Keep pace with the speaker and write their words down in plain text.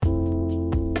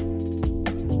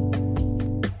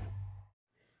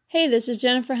Hey, this is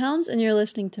Jennifer Helms, and you're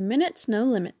listening to Minutes No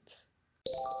Limits.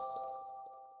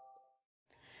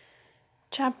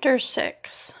 Chapter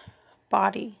 6.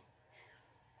 Body.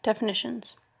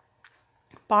 Definitions.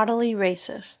 Bodily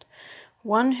racist.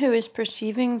 One who is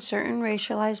perceiving certain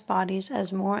racialized bodies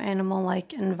as more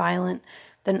animal-like and violent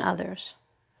than others.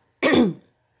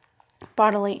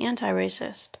 Bodily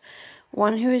anti-racist.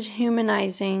 One who is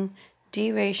humanizing,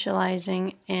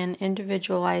 deracializing, and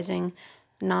individualizing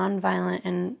non-violent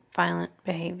and violent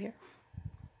behavior.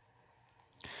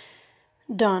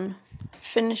 Done.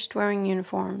 Finished wearing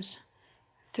uniforms.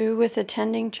 Through with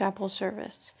attending chapel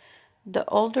service. The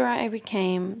older I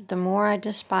became, the more I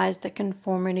despised the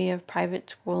conformity of private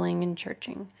schooling and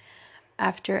churching.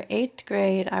 After 8th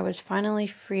grade, I was finally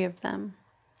free of them.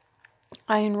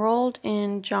 I enrolled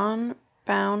in John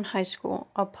Brown High School,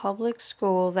 a public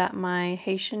school that my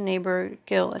Haitian neighbor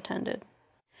Gil attended.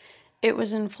 It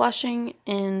was in Flushing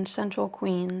in central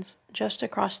Queens, just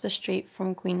across the street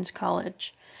from Queens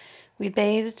College. We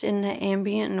bathed in the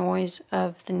ambient noise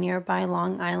of the nearby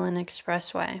Long Island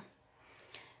Expressway.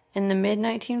 In the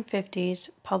mid-1950s,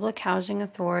 public housing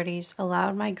authorities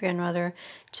allowed my grandmother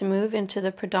to move into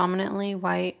the predominantly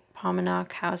white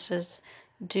Paumanok houses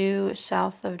due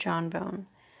south of John Bone.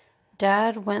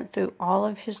 Dad went through all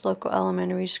of his local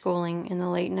elementary schooling in the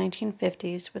late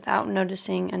 1950s without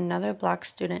noticing another black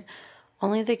student,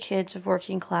 only the kids of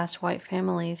working-class white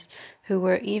families who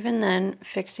were even then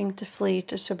fixing to flee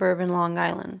to suburban Long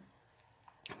Island.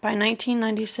 By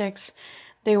 1996,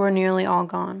 they were nearly all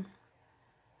gone.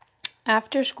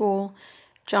 After school,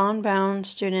 John Brown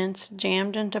students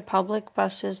jammed into public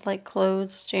buses like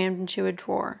clothes jammed into a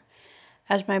drawer.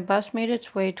 As my bus made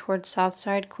its way toward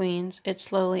Southside Queens, it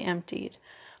slowly emptied.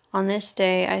 On this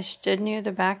day, I stood near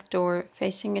the back door,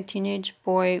 facing a teenage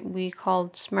boy we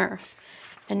called Smurf,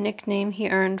 a nickname he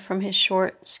earned from his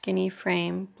short, skinny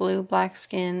frame, blue-black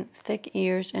skin, thick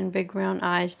ears, and big round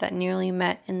eyes that nearly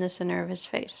met in the center of his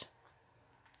face.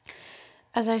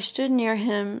 As I stood near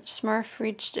him, Smurf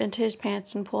reached into his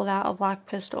pants and pulled out a black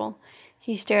pistol.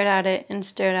 He stared at it and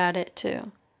stared at it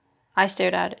too. I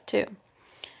stared at it too.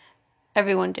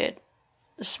 Everyone did.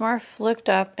 Smurf looked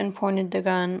up and pointed the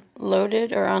gun,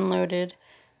 loaded or unloaded,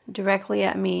 directly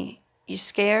at me. "You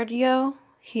scared, yo?"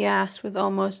 he asked with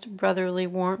almost brotherly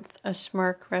warmth, a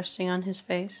smirk resting on his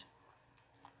face.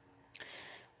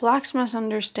 Blacks must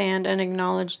understand and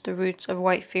acknowledge the roots of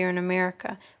white fear in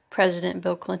America, President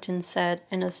Bill Clinton said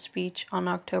in a speech on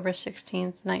October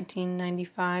 16,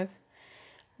 1995,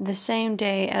 the same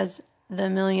day as the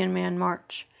Million Man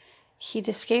March. He'd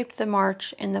escaped the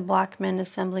march and the black men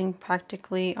assembling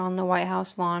practically on the White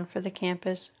House lawn for the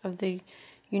campus of the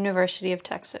University of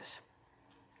Texas.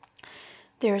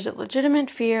 There is a legitimate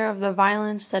fear of the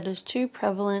violence that is too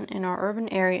prevalent in our urban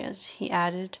areas, he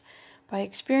added. By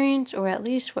experience, or at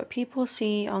least what people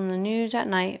see on the news at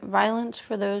night, violence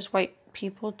for those white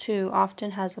people too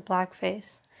often has a black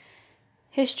face.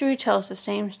 History tells the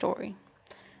same story.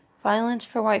 Violence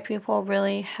for white people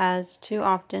really has too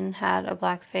often had a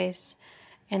black face,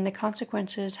 and the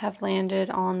consequences have landed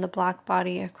on the black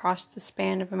body across the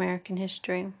span of American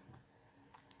history.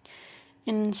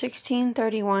 In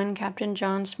 1631, Captain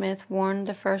John Smith warned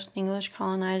the first English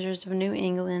colonizers of New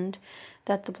England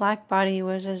that the black body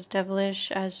was as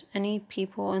devilish as any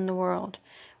people in the world.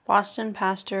 Boston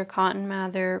pastor Cotton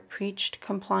Mather preached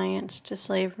compliance to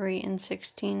slavery in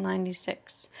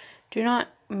 1696. Do not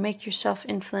make yourself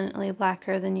infinitely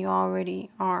blacker than you already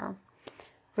are.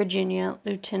 Virginia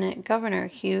Lieutenant Governor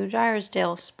Hugh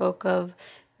Drysdale spoke of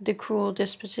the cruel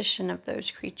disposition of those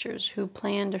creatures who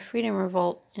planned a freedom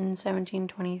revolt in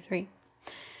 1723.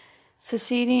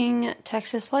 Seceding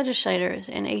Texas legislators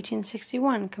in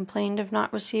 1861 complained of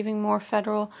not receiving more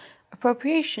federal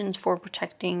appropriations for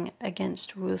protecting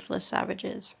against ruthless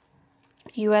savages.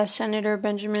 U.S. Senator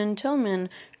Benjamin Tillman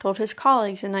told his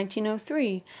colleagues in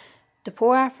 1903, "The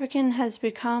poor African has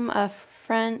become a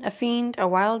fiend, a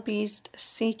wild beast,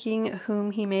 seeking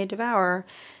whom he may devour."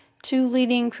 Two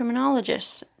leading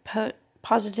criminologists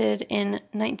posited in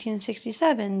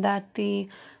 1967 that the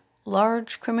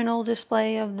large criminal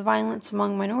display of the violence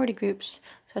among minority groups,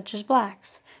 such as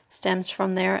blacks, stems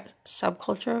from their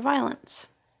subculture of violence.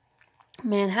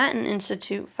 Manhattan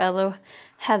Institute fellow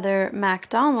Heather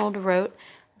MacDonald wrote,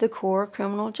 "The core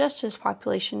criminal justice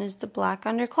population is the black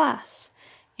underclass,"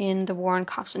 in The War on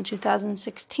Cops in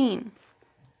 2016.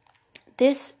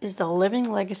 This is the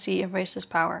living legacy of racist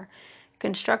power,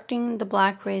 constructing the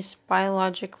black race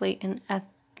biologically and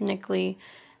ethnically,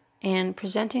 and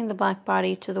presenting the black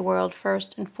body to the world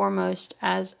first and foremost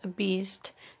as a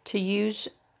beast, to use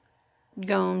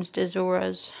Gomes de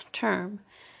Zora's term,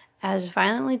 as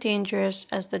violently dangerous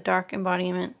as the dark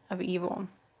embodiment of evil.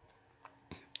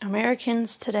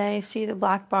 Americans today see the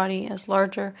black body as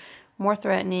larger, more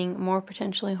threatening, more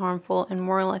potentially harmful, and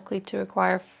more likely to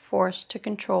require force to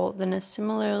control than a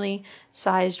similarly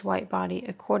sized white body,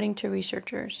 according to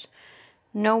researchers.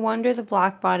 No wonder the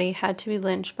black body had to be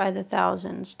lynched by the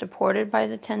thousands, deported by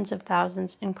the tens of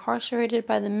thousands, incarcerated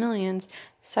by the millions,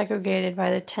 segregated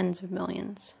by the tens of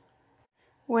millions.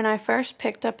 When I first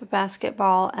picked up a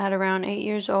basketball at around 8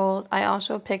 years old, I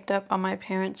also picked up on my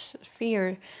parents'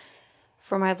 fear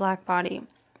for my black body.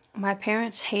 My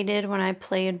parents hated when I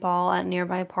played ball at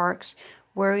nearby parks,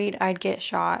 worried I'd get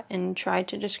shot, and tried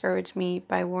to discourage me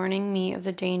by warning me of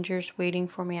the dangers waiting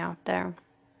for me out there.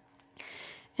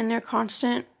 In their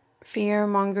constant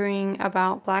fear-mongering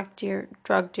about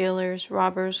drug dealers,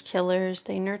 robbers, killers,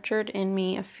 they nurtured in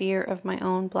me a fear of my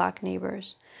own black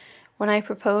neighbors. When I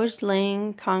proposed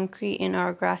laying concrete in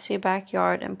our grassy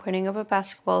backyard and putting up a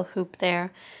basketball hoop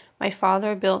there, my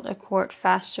father built a court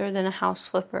faster than a house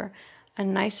flipper, a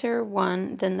nicer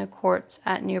one than the courts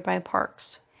at nearby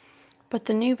parks. But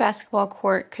the new basketball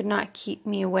court could not keep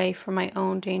me away from my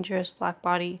own dangerous black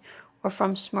body or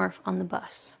from Smurf on the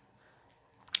bus.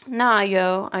 "Nah,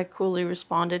 yo," I coolly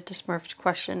responded to Smurf's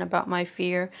question about my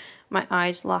fear, my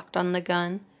eyes locked on the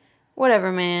gun.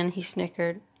 "Whatever, man," he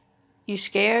snickered. "You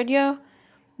scared, yo?"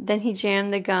 Then he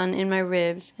jammed the gun in my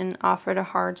ribs and offered a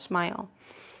hard smile.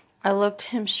 I looked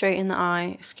him straight in the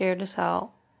eye, scared as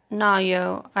hell. "Nah,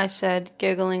 yo," I said,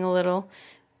 giggling a little.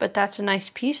 "But that's a nice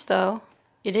piece, though.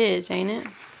 It is, ain't it?"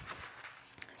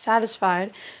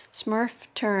 Satisfied, Smurf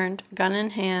turned, gun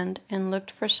in hand, and looked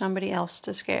for somebody else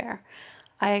to scare.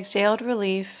 I exhaled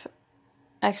relief,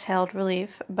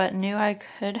 but knew I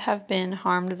could have been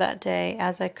harmed that day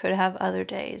as I could have other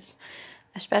days.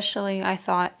 Especially, I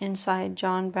thought, inside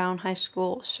John Brown High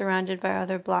School, surrounded by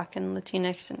other Black and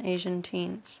Latinx and Asian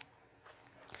teens.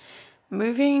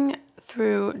 Moving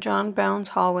through John Brown's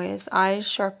hallways, eyes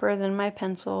sharper than my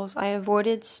pencils, I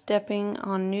avoided stepping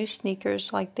on new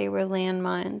sneakers like they were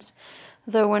landmines,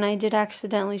 though when I did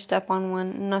accidentally step on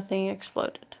one, nothing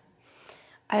exploded.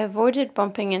 I avoided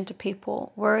bumping into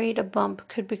people, worried a bump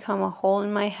could become a hole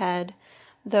in my head,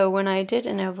 though when I did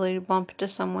inevitably bump into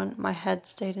someone, my head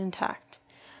stayed intact.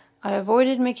 I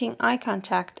avoided making eye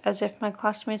contact as if my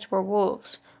classmates were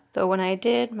wolves, though when I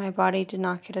did, my body did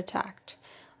not get attacked.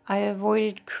 I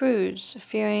avoided crews,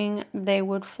 fearing they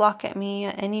would flock at me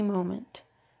at any moment,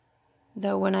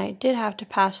 though when I did have to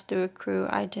pass through a crew,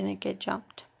 I didn't get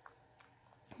jumped.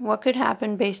 What could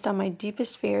happen based on my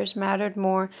deepest fears mattered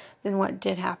more than what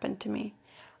did happen to me.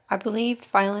 I believed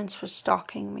violence was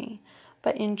stalking me,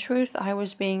 but in truth I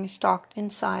was being stalked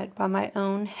inside by my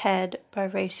own head by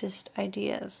racist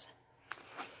ideas.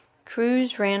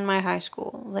 Crews ran my high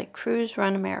school, like crews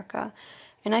run America,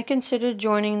 and I considered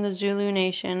joining the Zulu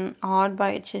Nation, awed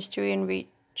by its history and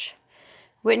reach.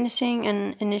 Witnessing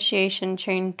an initiation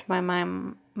changed my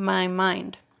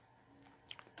mind.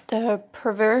 The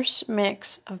perverse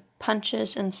mix of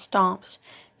punches and stomps,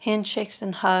 handshakes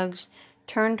and hugs,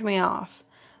 turned me off.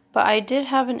 But I did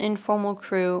have an informal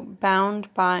crew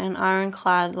bound by an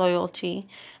ironclad loyalty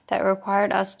that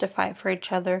required us to fight for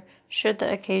each other should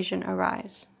the occasion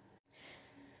arise.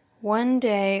 One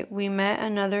day, we met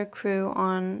another crew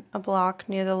on a block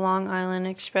near the Long Island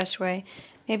Expressway,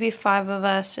 maybe 5 of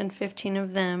us and 15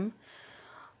 of them,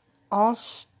 all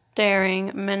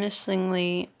staring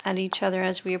menacingly at each other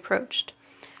as we approached.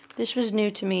 This was new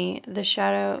to me, the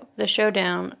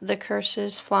showdown, the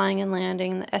curses flying and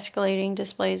landing, the escalating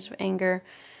displays of anger,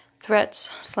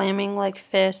 threats slamming like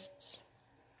fists.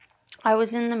 I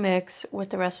was in the mix with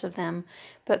the rest of them,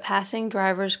 but passing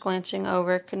drivers glancing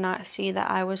over could not see that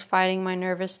I was fighting my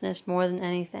nervousness more than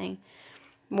anything.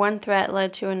 One threat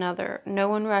led to another. No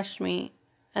one rushed me.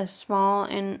 As small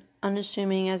and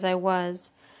unassuming as I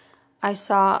was, I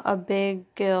saw a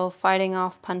big Gil fighting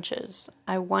off punches.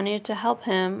 I wanted to help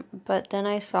him, but then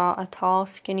I saw a tall,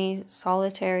 skinny,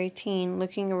 solitary teen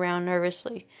looking around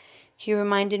nervously. He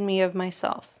reminded me of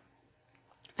myself.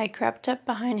 I crept up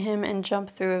behind him and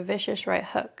jumped through a vicious right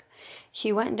hook.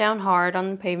 He went down hard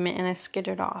on the pavement and I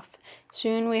skittered off.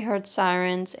 Soon we heard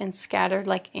sirens and scattered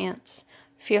like ants,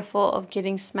 fearful of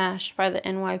getting smashed by the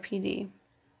NYPD.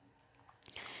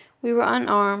 We were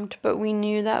unarmed, but we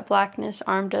knew that blackness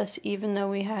armed us even though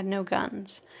we had no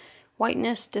guns.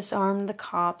 Whiteness disarmed the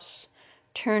cops,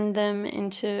 turned them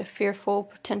into fearful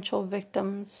potential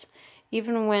victims.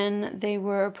 Even when they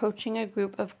were approaching a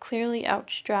group of clearly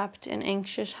outstrapped and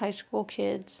anxious high school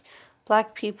kids,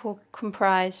 Black people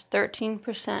comprised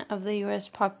 13% of the U.S.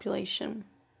 population.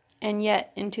 And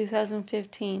yet, in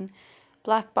 2015,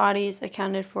 Black bodies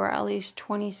accounted for at least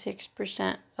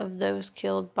 26% of those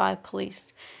killed by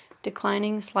police,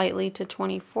 declining slightly to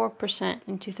 24%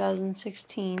 in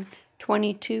 2016,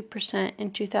 22%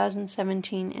 in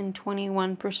 2017, and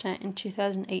 21% in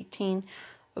 2018,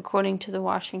 according to the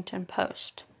Washington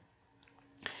Post.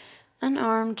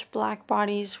 Unarmed black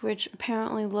bodies, which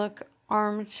apparently look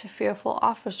armed to fearful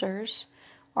officers,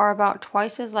 are about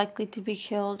twice as likely to be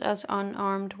killed as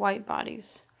unarmed white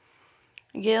bodies.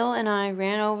 Gil and I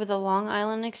ran over the Long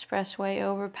Island Expressway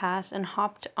overpass and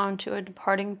hopped onto a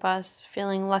departing bus,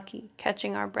 feeling lucky,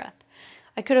 catching our breath.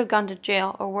 I could have gone to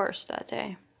jail or worse that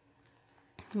day.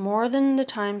 More than the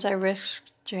times I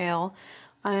risked jail,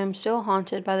 I am still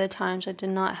haunted by the times I did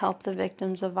not help the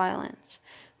victims of violence.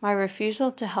 My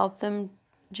refusal to help them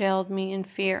jailed me in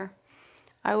fear.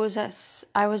 I was as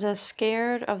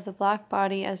scared of the black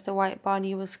body as the white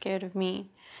body was scared of me.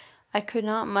 I could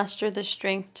not muster the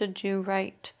strength to do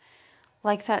right.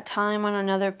 Like that time on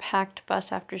another packed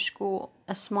bus after school,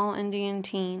 a small Indian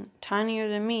teen, tinier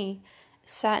than me,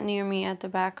 sat near me at the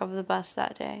back of the bus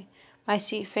that day. My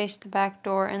seat faced the back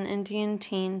door, and the Indian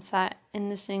teen sat in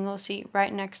the single seat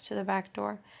right next to the back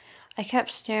door. I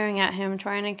kept staring at him,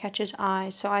 trying to catch his eye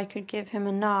so I could give him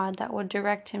a nod that would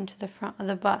direct him to the front of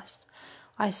the bus.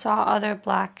 I saw other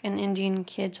black and Indian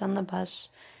kids on the bus,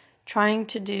 trying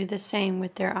to do the same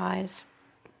with their eyes.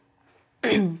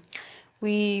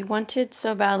 We wanted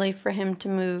so badly for him to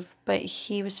move, but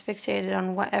he was fixated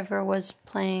on whatever was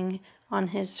playing on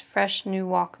his fresh new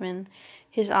Walkman.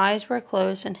 His eyes were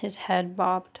closed and his head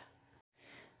bobbed.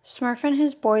 Smurf and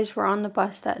his boys were on the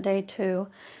bus that day too.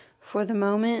 For the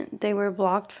moment, they were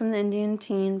blocked from the Indian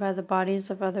teen by the bodies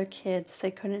of other kids.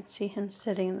 They couldn't see him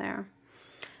sitting there.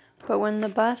 But when the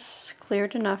bus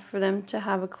cleared enough for them to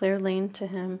have a clear lane to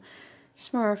him,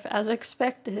 Smurf, as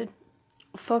expected,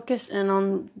 focused in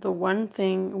on the one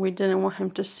thing we didn't want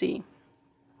him to see.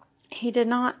 He did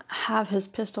not have his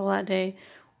pistol that day,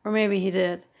 or maybe he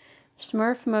did.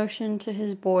 Smurf motioned to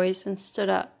his boys and stood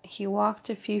up. He walked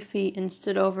a few feet and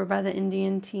stood over by the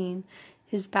Indian teen,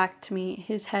 his back to me,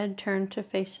 his head turned to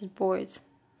face his boys.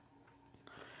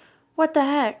 "What the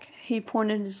heck?" He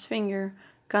pointed his finger,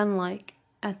 gun-like,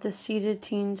 at the seated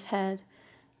teen's head.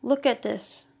 "Look at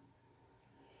this."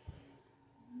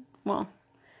 Well,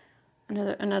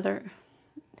 another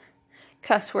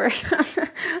cuss word.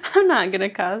 I'm not gonna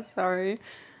cuss, sorry.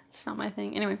 It's not my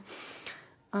thing. Anyway,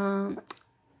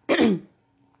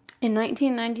 in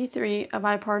 1993, a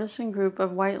bipartisan group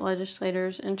of white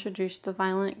legislators introduced the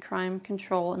Violent Crime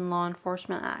Control and Law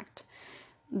Enforcement Act.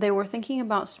 They were thinking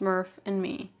about Smurf and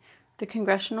me. The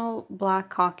Congressional Black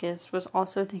Caucus was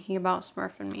also thinking about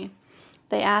Smurf and me.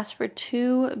 They asked for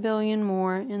 $2 billion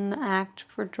more in the act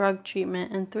for drug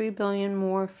treatment and $3 billion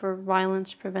more for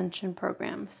violence prevention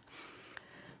programs.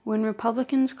 When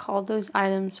Republicans called those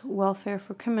items welfare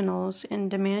for criminals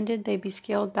and demanded they be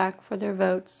scaled back for their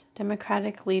votes,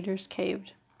 Democratic leaders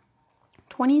caved.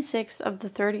 26 of the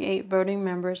 38 voting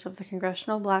members of the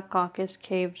Congressional Black Caucus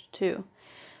caved too.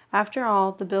 After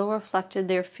all, the bill reflected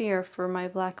their fear for my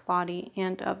black body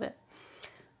and of it.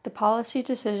 The policy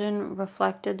decision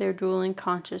reflected their dueling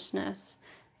consciousness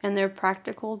and their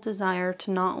practical desire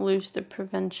to not lose the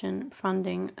prevention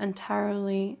funding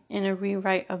entirely in a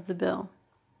rewrite of the bill.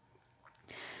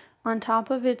 On top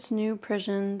of its new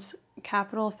prisons,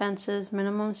 capital offenses,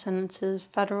 minimum sentences,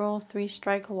 federal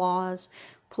three-strike laws,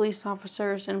 police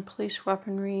officers, and police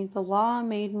weaponry, the law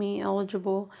made me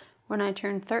eligible when I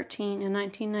turned 13 in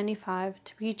 1995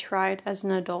 to be tried as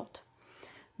an adult.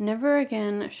 Never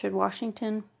again should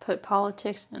Washington put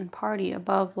politics and party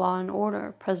above law and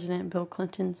order, President Bill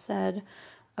Clinton said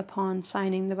upon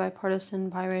signing the bipartisan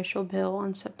biracial bill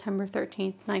on September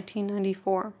 13,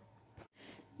 1994.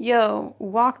 "Yo,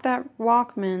 walk that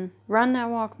Walkman, run that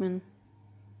Walkman,"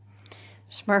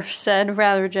 Smurf said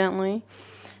rather gently.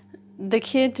 The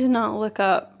kid did not look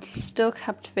up, still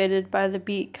captivated by the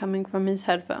beat coming from his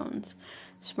headphones.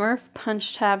 Smurf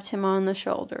punch-tapped him on the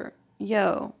shoulder.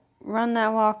 "Yo, run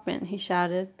that Walkman," he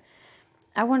shouted.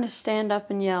 I want to stand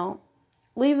up and yell,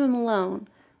 "Leave him alone.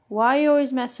 Why are you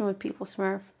always messing with people,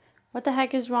 Smurf? What the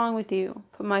heck is wrong with you?"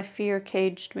 But my fear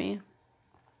caged me.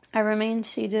 I remained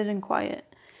seated and quiet.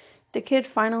 The kid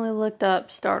finally looked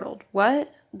up, startled.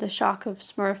 "What?" The shock of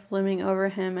Smurf looming over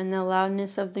him and the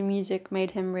loudness of the music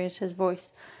made him raise his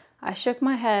voice. I shook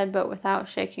my head, but without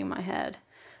shaking my head.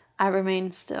 I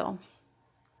remained still.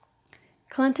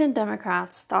 Clinton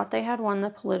Democrats thought they had won the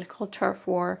political turf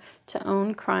war to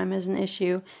own crime as an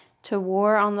issue, to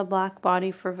war on the black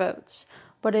body for votes.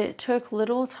 But it took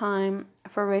little time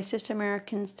for racist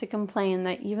Americans to complain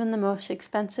that even the most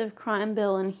expensive crime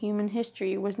bill in human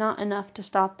history was not enough to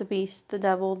stop the beast, the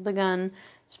devil, the gun,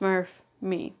 Smurf,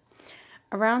 me.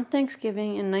 Around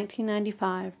Thanksgiving in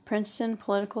 1995, Princeton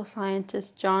political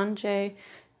scientist John J.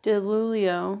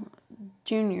 DiIulio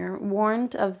Jr.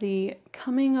 warned of the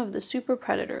coming of the super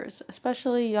predators,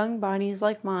 especially young bodies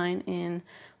like mine in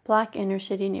black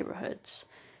inner-city neighborhoods.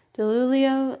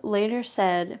 DiIulio later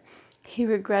said he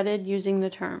regretted using the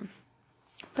term.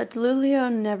 But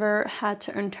DiIulio never had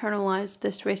to internalize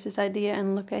this racist idea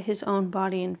and look at his own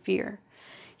body in fear.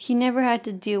 He never had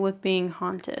to deal with being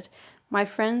haunted. My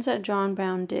friends at John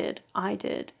Brown did. I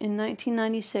did. In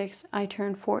 1996, I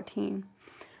turned 14.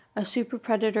 A super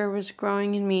predator was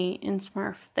growing in me, in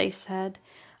Smurf, they said.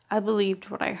 I believed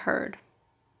what I heard.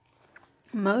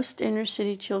 Most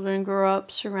inner-city children grow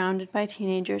up surrounded by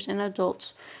teenagers and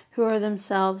adults who are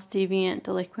themselves deviant,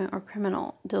 delinquent, or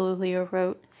criminal, DiIulio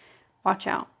wrote. Watch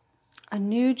out. A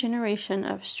new generation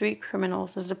of street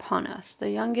criminals is upon us, the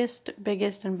youngest,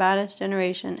 biggest, and baddest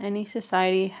generation any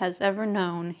society has ever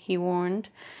known, he warned.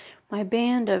 My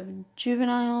band of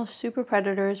juvenile super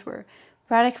predators were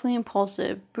radically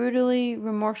impulsive, brutally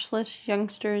remorseless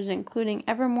youngsters, including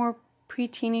ever more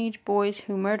pre-teenage boys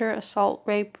who murder, assault,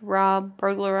 rape, rob,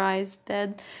 burglarize,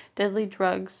 deadly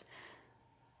drugs,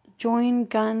 join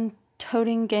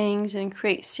gun-toting gangs, and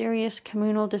create serious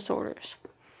communal disorders.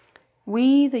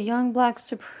 We, the young black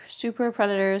super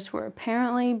predators, were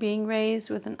apparently being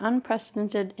raised with an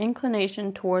unprecedented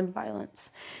inclination toward violence,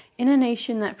 in a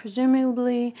nation that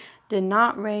presumably did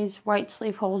not raise white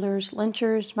slaveholders,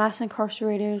 lynchers, mass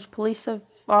incarcerators, police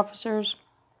officers,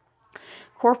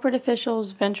 corporate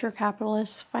officials, venture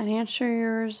capitalists,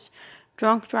 financiers,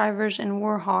 drunk drivers, and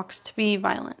war hawks to be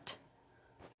violent.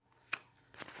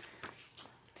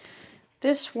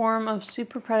 This swarm of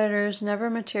super predators never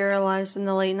materialized in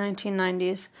the late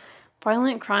 1990s.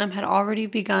 Violent crime had already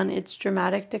begun its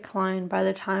dramatic decline by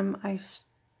the time I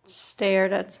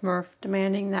stared at Smurf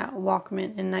demanding that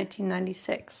Walkman in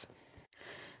 1996.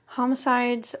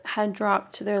 Homicides had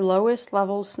dropped to their lowest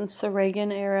levels since the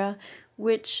Reagan era,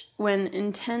 when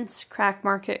intense crack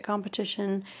market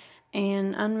competition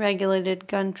and unregulated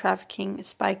gun trafficking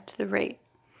spiked the rate.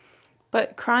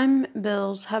 But crime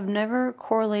bills have never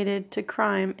correlated to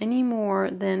crime any more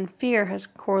than fear has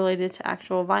correlated to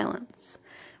actual violence.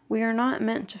 We are not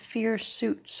meant to fear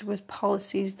suits with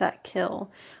policies that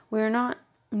kill. We are not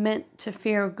meant to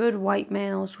fear good white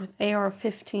males with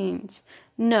AR-15s.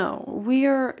 No, we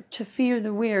are to fear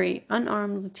the weary,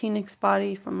 unarmed Latinx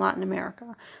body from Latin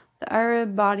America. The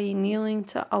Arab body kneeling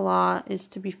to Allah is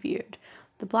to be feared.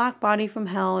 The black body from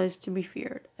hell is to be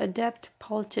feared. Adept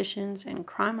politicians and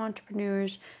crime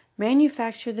entrepreneurs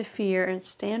manufacture the fear and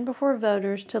stand before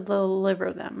voters to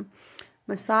deliver them.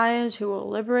 Messiahs who will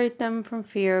liberate them from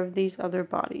fear of these other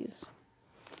bodies.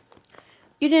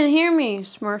 You didn't hear me,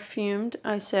 Smurf fumed.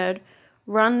 I said,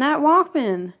 run that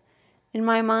Walkman. In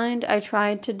my mind, I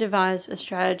tried to devise a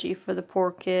strategy for the poor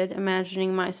kid,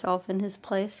 imagining myself in his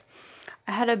place.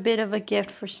 I had a bit of a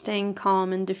gift for staying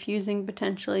calm and diffusing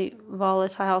potentially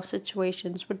volatile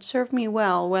situations, which served me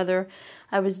well, whether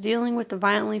I was dealing with the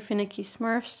violently finicky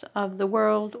Smurfs of the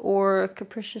world or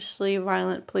capriciously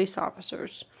violent police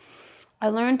officers. I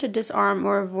learned to disarm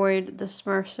or avoid the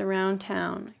Smurfs around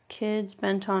town, kids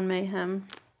bent on mayhem.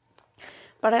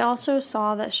 But I also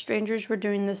saw that strangers were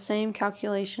doing the same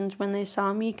calculations when they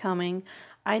saw me coming.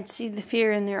 I'd see the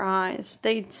fear in their eyes.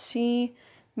 They'd see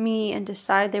me and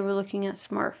decide they were looking at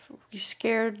Smurf. We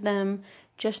scared them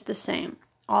just the same.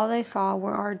 All they saw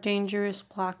were our dangerous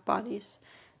black bodies.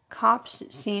 Cops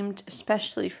seemed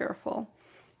especially fearful.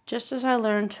 Just as I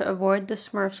learned to avoid the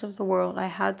Smurfs of the world, I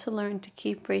had to learn to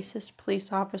keep racist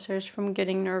police officers from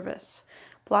getting nervous.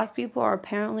 Black people are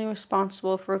apparently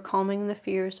responsible for calming the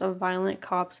fears of violent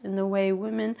cops in the way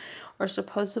women are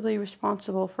supposedly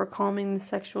responsible for calming the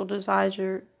sexual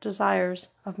desires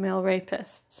of male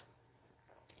rapists.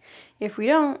 If we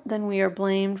don't, then we are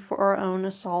blamed for our own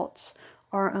assaults,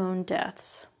 our own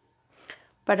deaths.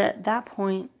 But at that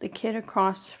point, the kid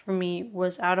across from me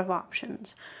was out of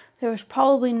options. There was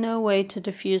probably no way to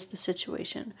defuse the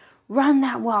situation. Run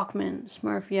that Walkman,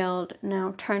 Smurf yelled,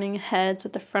 now turning heads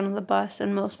at the front of the bus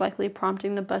and most likely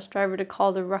prompting the bus driver to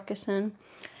call the ruckus in.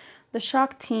 The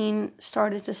shocked teen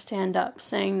started to stand up,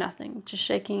 saying nothing, just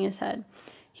shaking his head.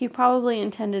 He probably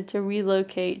intended to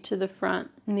relocate to the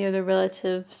front near the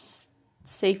relative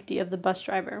safety of the bus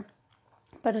driver.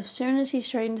 But as soon as he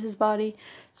straightened his body,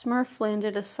 Smurf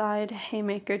landed a side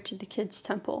haymaker to the kid's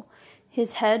temple.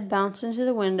 His head bounced into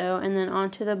the window and then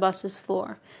onto the bus's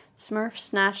floor. Smurf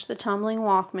snatched the tumbling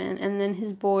Walkman, and then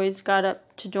his boys got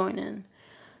up to join in.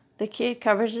 The kid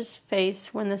covers his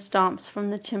face when the stomps from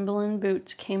the Timberland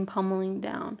boots came pummeling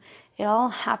down. It all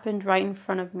happened right in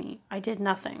front of me. I did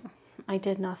nothing.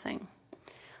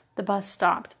 The bus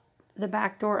stopped. The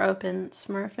back door opened.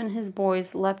 Smurf and his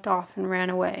boys leapt off and ran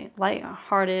away,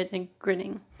 light-hearted and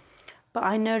grinning. But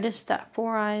I noticed that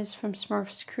 4 eyes from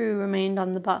Smurf's crew remained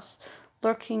on the bus,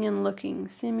 lurking and looking,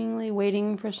 seemingly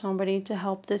waiting for somebody to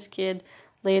help this kid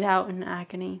laid out in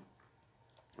agony.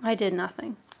 I did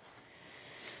nothing.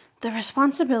 The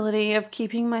responsibility of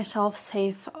keeping myself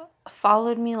safe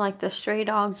followed me like the stray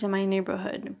dogs in my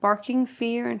neighborhood, barking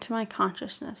fear into my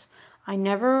consciousness. I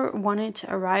never wanted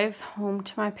to arrive home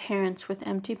to my parents with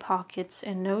empty pockets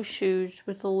and no shoes,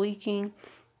 with a leaking,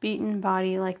 beaten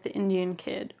body like the Indian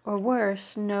kid, or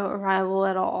worse, no arrival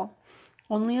at all.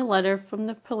 Only a letter from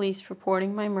the police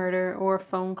reporting my murder or a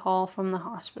phone call from the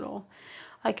hospital.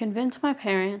 I convinced my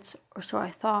parents, or so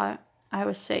I thought, I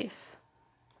was safe.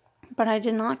 But I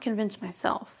did not convince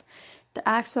myself. The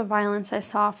acts of violence I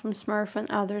saw from Smurf and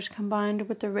others combined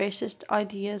with the racist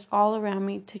ideas all around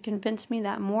me to convince me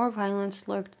that more violence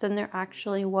lurked than there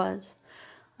actually was.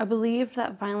 I believed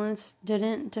that violence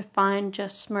didn't define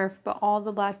just Smurf, but all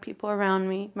the black people around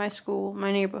me, my school,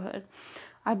 my neighborhood.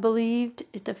 I believed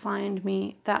it defined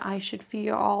me, that I should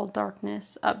fear all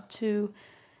darkness up to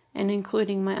and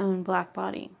including my own black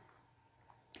body.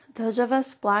 Those of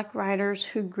us black writers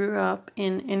who grew up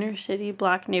in inner-city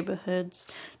black neighborhoods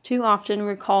too often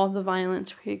recall the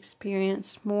violence we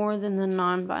experienced more than the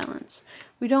non-violence.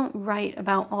 We don't write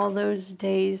about all those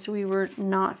days we were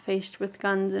not faced with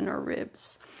guns in our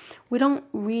ribs. We don't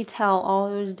retell all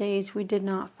those days we did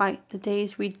not fight, the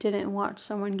days we didn't watch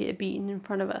someone get beaten in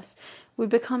front of us. We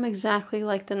become exactly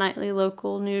like the nightly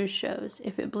local news shows.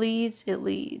 If it bleeds, it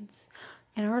leads.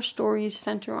 And our stories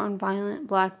center on violent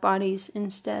black bodies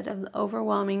instead of the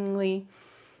overwhelming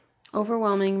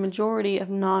majority of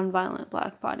non-violent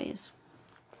black bodies.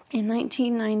 In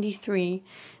 1993,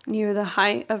 near the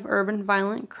height of urban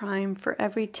violent crime, for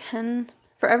every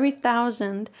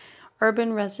 1,000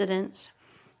 urban residents,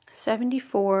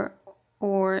 74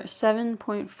 or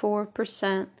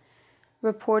 7.4%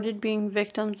 reported being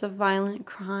victims of violent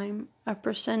crime, a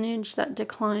percentage that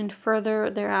declined further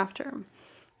thereafter.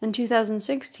 In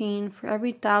 2016, for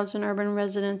every 1,000 urban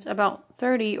residents, about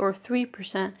 30 or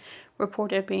 3%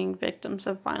 reported being victims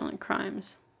of violent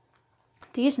crimes.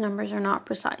 These numbers are not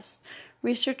precise.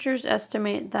 Researchers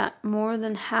estimate that more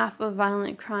than half of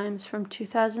violent crimes from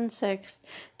 2006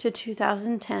 to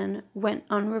 2010 went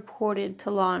unreported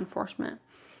to law enforcement.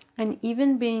 And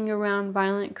even being around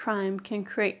violent crime can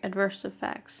create adverse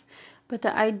effects. But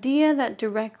the idea that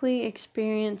directly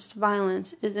experienced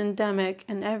violence is endemic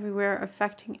and everywhere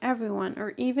affecting everyone,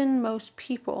 or even most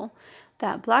people,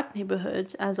 that black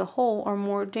neighborhoods as a whole are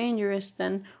more dangerous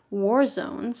than war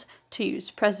zones, to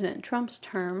use President Trump's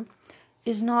term,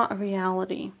 is not a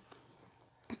reality.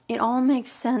 It all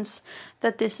makes sense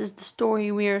that this is the story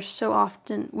we so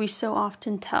often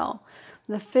tell.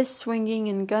 The fist swinging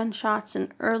and gunshots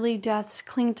and early deaths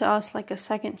cling to us like a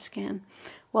second skin,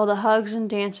 while the hugs and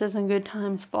dances and good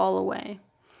times fall away.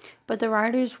 But the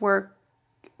writer's work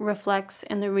reflects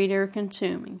and the reader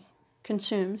consumes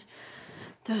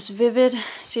those vivid,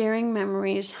 searing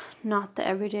memories, not the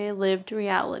everyday lived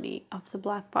reality of the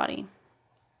black body.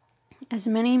 As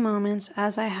many moments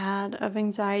as I had of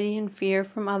anxiety and fear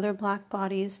from other black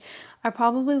bodies, I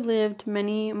probably lived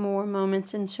many more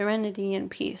moments in serenity and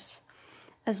peace.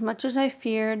 As much as I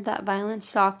feared that violence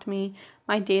stalked me,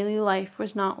 my daily life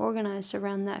was not organized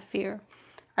around that fear.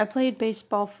 I played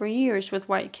baseball for years with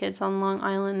white kids on Long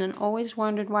Island and always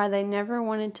wondered why they never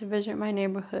wanted to visit my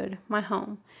neighborhood, my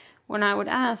home. When I would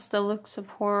ask, the looks of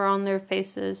horror on their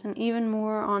faces, and even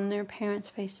more on their parents'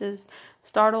 faces,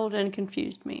 startled and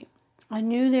confused me. I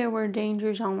knew there were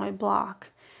dangers on my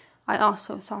block. I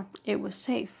also thought it was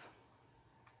safe.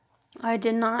 I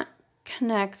did not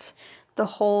connect the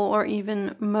whole or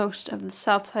even most of the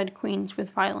Southside Queens with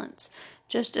violence,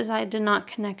 just as I did not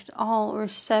connect all or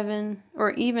 7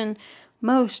 or even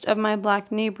most of my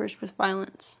black neighbors with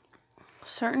violence.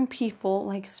 Certain people,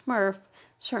 like Smurf,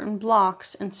 certain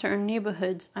blocks and certain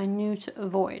neighborhoods I knew to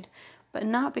avoid, but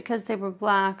not because they were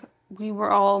black. We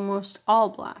were almost all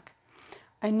black.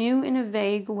 I knew in a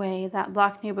vague way that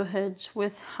black neighborhoods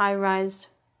with high-rise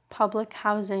public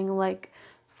housing like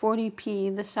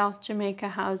 40p, the South Jamaica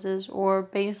houses, or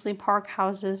Baisley Park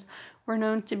houses were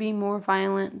known to be more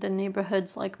violent than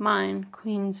neighborhoods like mine,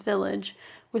 Queens Village,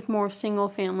 with more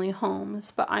single-family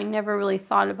homes, but I never really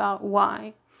thought about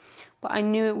why. but I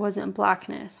knew it wasn't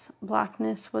blackness.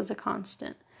 Blackness was a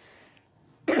constant.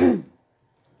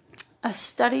 A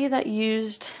study that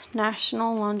used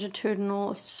National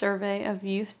Longitudinal Survey of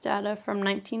Youth data from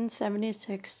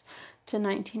 1976 to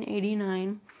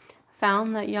 1989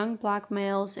 found that young black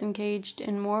males engaged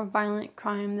in more violent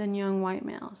crime than young white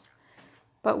males.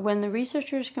 But when the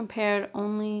researchers compared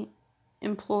only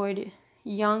employed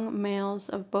young males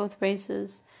of both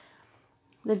races,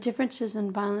 the differences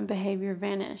in violent behavior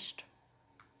vanished.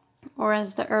 Or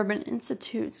as the Urban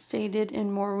Institute stated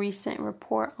in more recent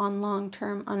report on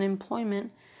long-term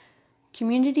unemployment,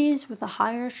 communities with a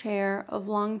higher share of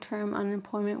long-term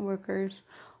unemployment workers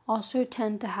also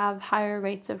tend to have higher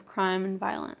rates of crime and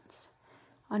violence.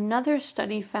 Another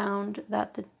study found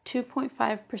that the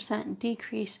 2.5%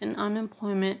 decrease in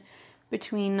unemployment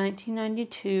between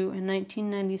 1992 and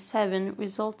 1997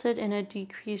 resulted in a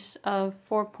decrease of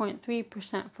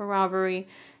 4.3% for robbery,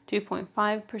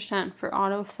 2.5% for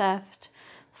auto theft,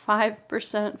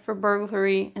 5% for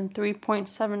burglary, and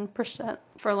 3.7%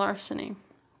 for larceny.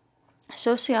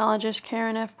 Sociologist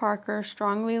Karen F. Parker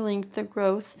strongly linked the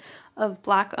growth of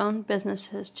black-owned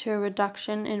businesses to a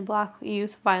reduction in black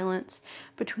youth violence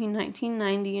between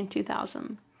 1990 and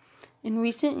 2000. In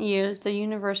recent years, the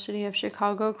University of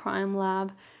Chicago Crime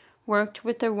Lab worked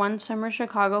with the One Summer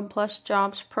Chicago Plus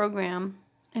Jobs program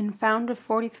and found a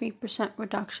 43%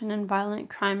 reduction in violent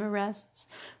crime arrests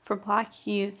for black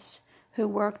youths who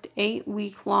worked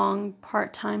 8-week-long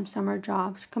part-time summer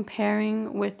jobs,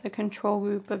 comparing with the control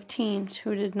group of teens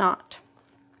who did not.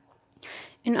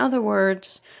 In other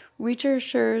words,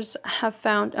 researchers have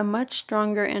found a much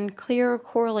stronger and clearer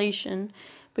correlation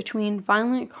between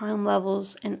violent crime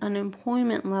levels and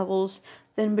unemployment levels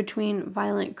than between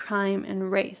violent crime and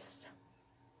race.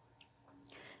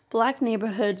 Black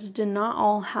neighborhoods did not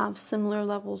all have similar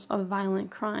levels of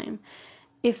violent crime.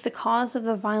 If the cause of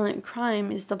the violent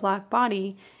crime is the black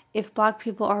body, if black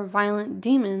people are violent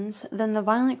demons, then the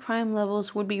violent crime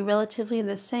levels would be relatively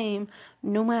the same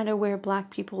no matter where black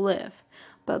people live.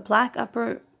 But black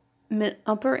upper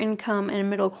income and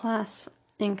middle class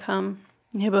income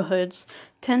neighborhoods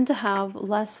tend to have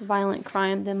less violent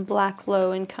crime than black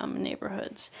low income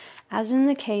neighborhoods, as in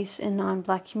the case in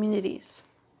non-black communities.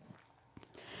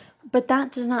 But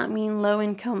that does not mean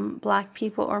low-income black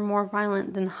people are more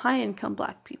violent than high-income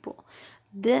black people.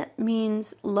 That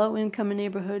means low-income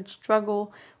neighborhoods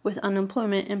struggle with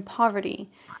unemployment and poverty,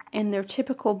 and their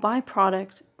typical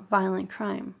byproduct, violent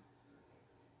crime.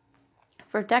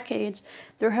 For decades,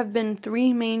 there have been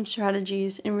three main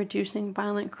strategies in reducing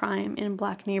violent crime in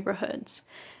black neighborhoods.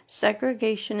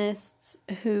 Segregationists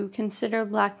who consider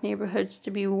black neighborhoods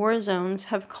to be war zones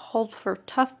have called for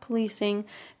tough policing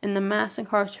and the mass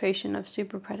incarceration of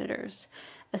super predators.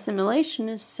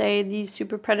 Assimilationists say these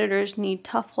super predators need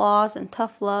tough laws and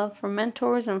tough love from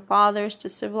mentors and fathers to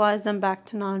civilize them back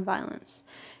to nonviolence.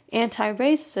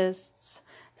 Anti-racists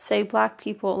say black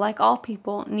people, like all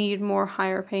people, need more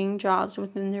higher-paying jobs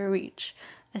within their reach,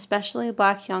 especially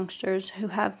black youngsters who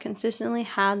have consistently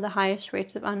had the highest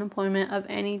rates of unemployment of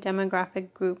any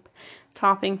demographic group,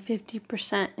 topping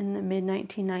 50% in the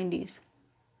mid-1990s.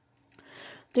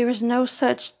 There is no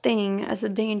such thing as a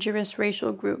dangerous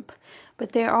racial group,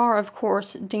 but there are, of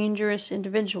course, dangerous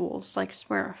individuals like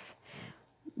Smurf.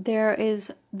 There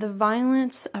is the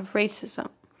violence of racism,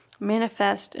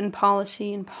 manifest in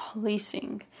policy and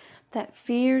policing, that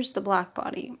fears the black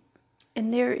body.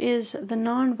 And there is the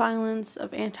non-violence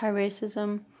of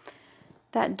anti-racism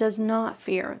that does not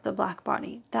fear the black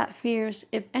body, that fears,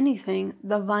 if anything,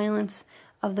 the violence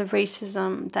of the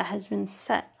racism that has been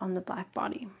set on the black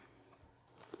body.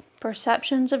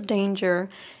 Perceptions of danger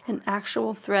and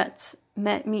actual threats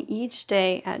met me each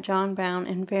day at John Brown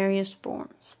in various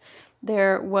forms.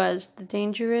 There was the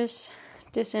dangerous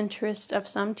disinterest of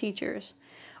some teachers,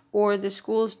 or the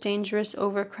school's dangerous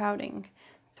overcrowding.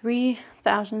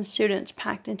 3,000 students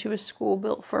packed into a school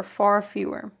built for far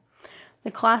fewer.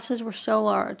 The classes were so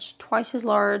large, twice as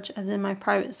large as in my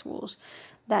private schools,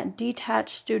 that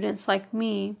detached students like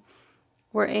me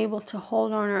were able to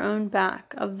hold on our own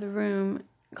back of the room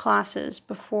classes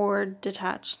before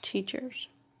detached teachers.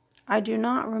 I do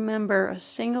not remember a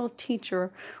single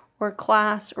teacher or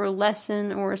class or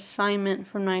lesson or assignment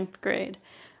from 9th grade.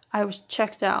 I was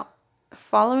checked out,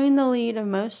 following the lead of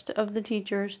most of the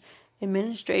teachers,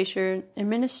 administrators,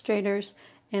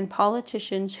 and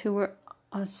politicians who were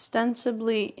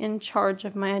ostensibly in charge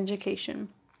of my education.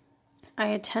 I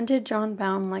attended John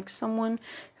Brown like someone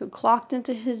who clocked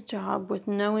into his job with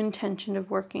no intention of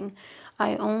working.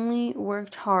 I only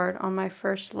worked hard on my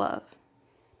first love.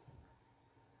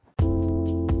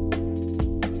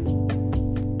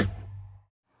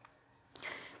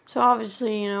 So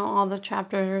obviously, all the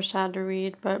chapters are sad to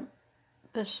read, but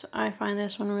I find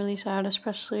this one really sad,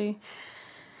 especially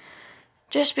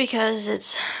just because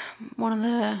it's one of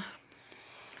the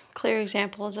clear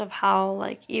examples of how,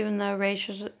 like, even though race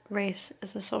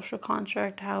is a social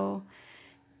construct, how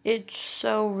it's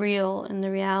so real in the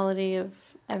reality of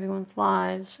everyone's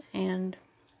lives, and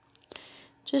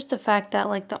just the fact that,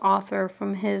 like, the author,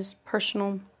 from his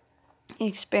personal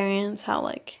experience, how,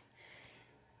 like,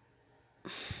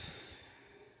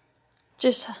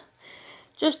 just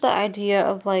the idea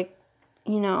of, like,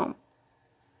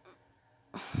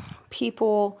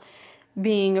 people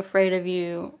being afraid of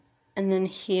you and then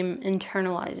him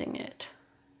internalizing it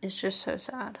is just so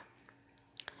sad.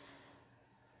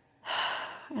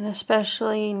 And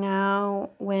especially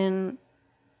now when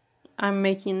I'm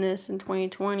making this in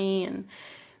 2020 and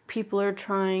people are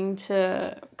trying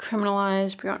to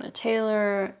criminalize Breonna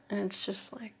Taylor, and it's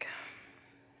just like,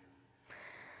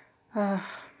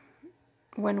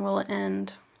 when will it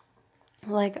end?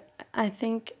 Like, I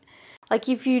think, like,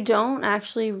 if you don't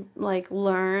actually, like,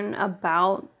 learn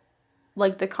about,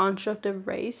 like, the construct of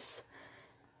race,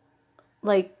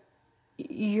 like,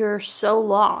 you're so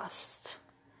lost.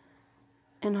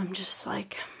 And I'm just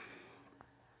like,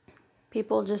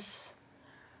 people just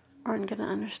aren't gonna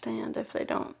understand if they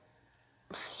don't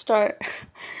start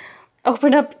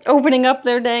opening up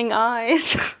their dang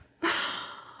eyes.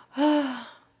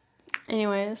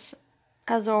 Anyways,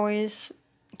 as always,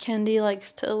 Kendi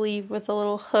likes to leave with a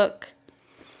little hook.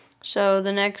 So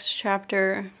the next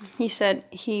chapter, he said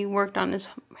he worked on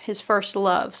his first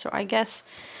love. So I guess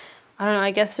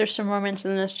there's some romance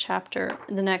in this chapter,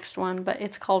 the next one, but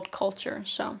it's called Culture.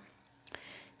 So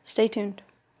stay tuned.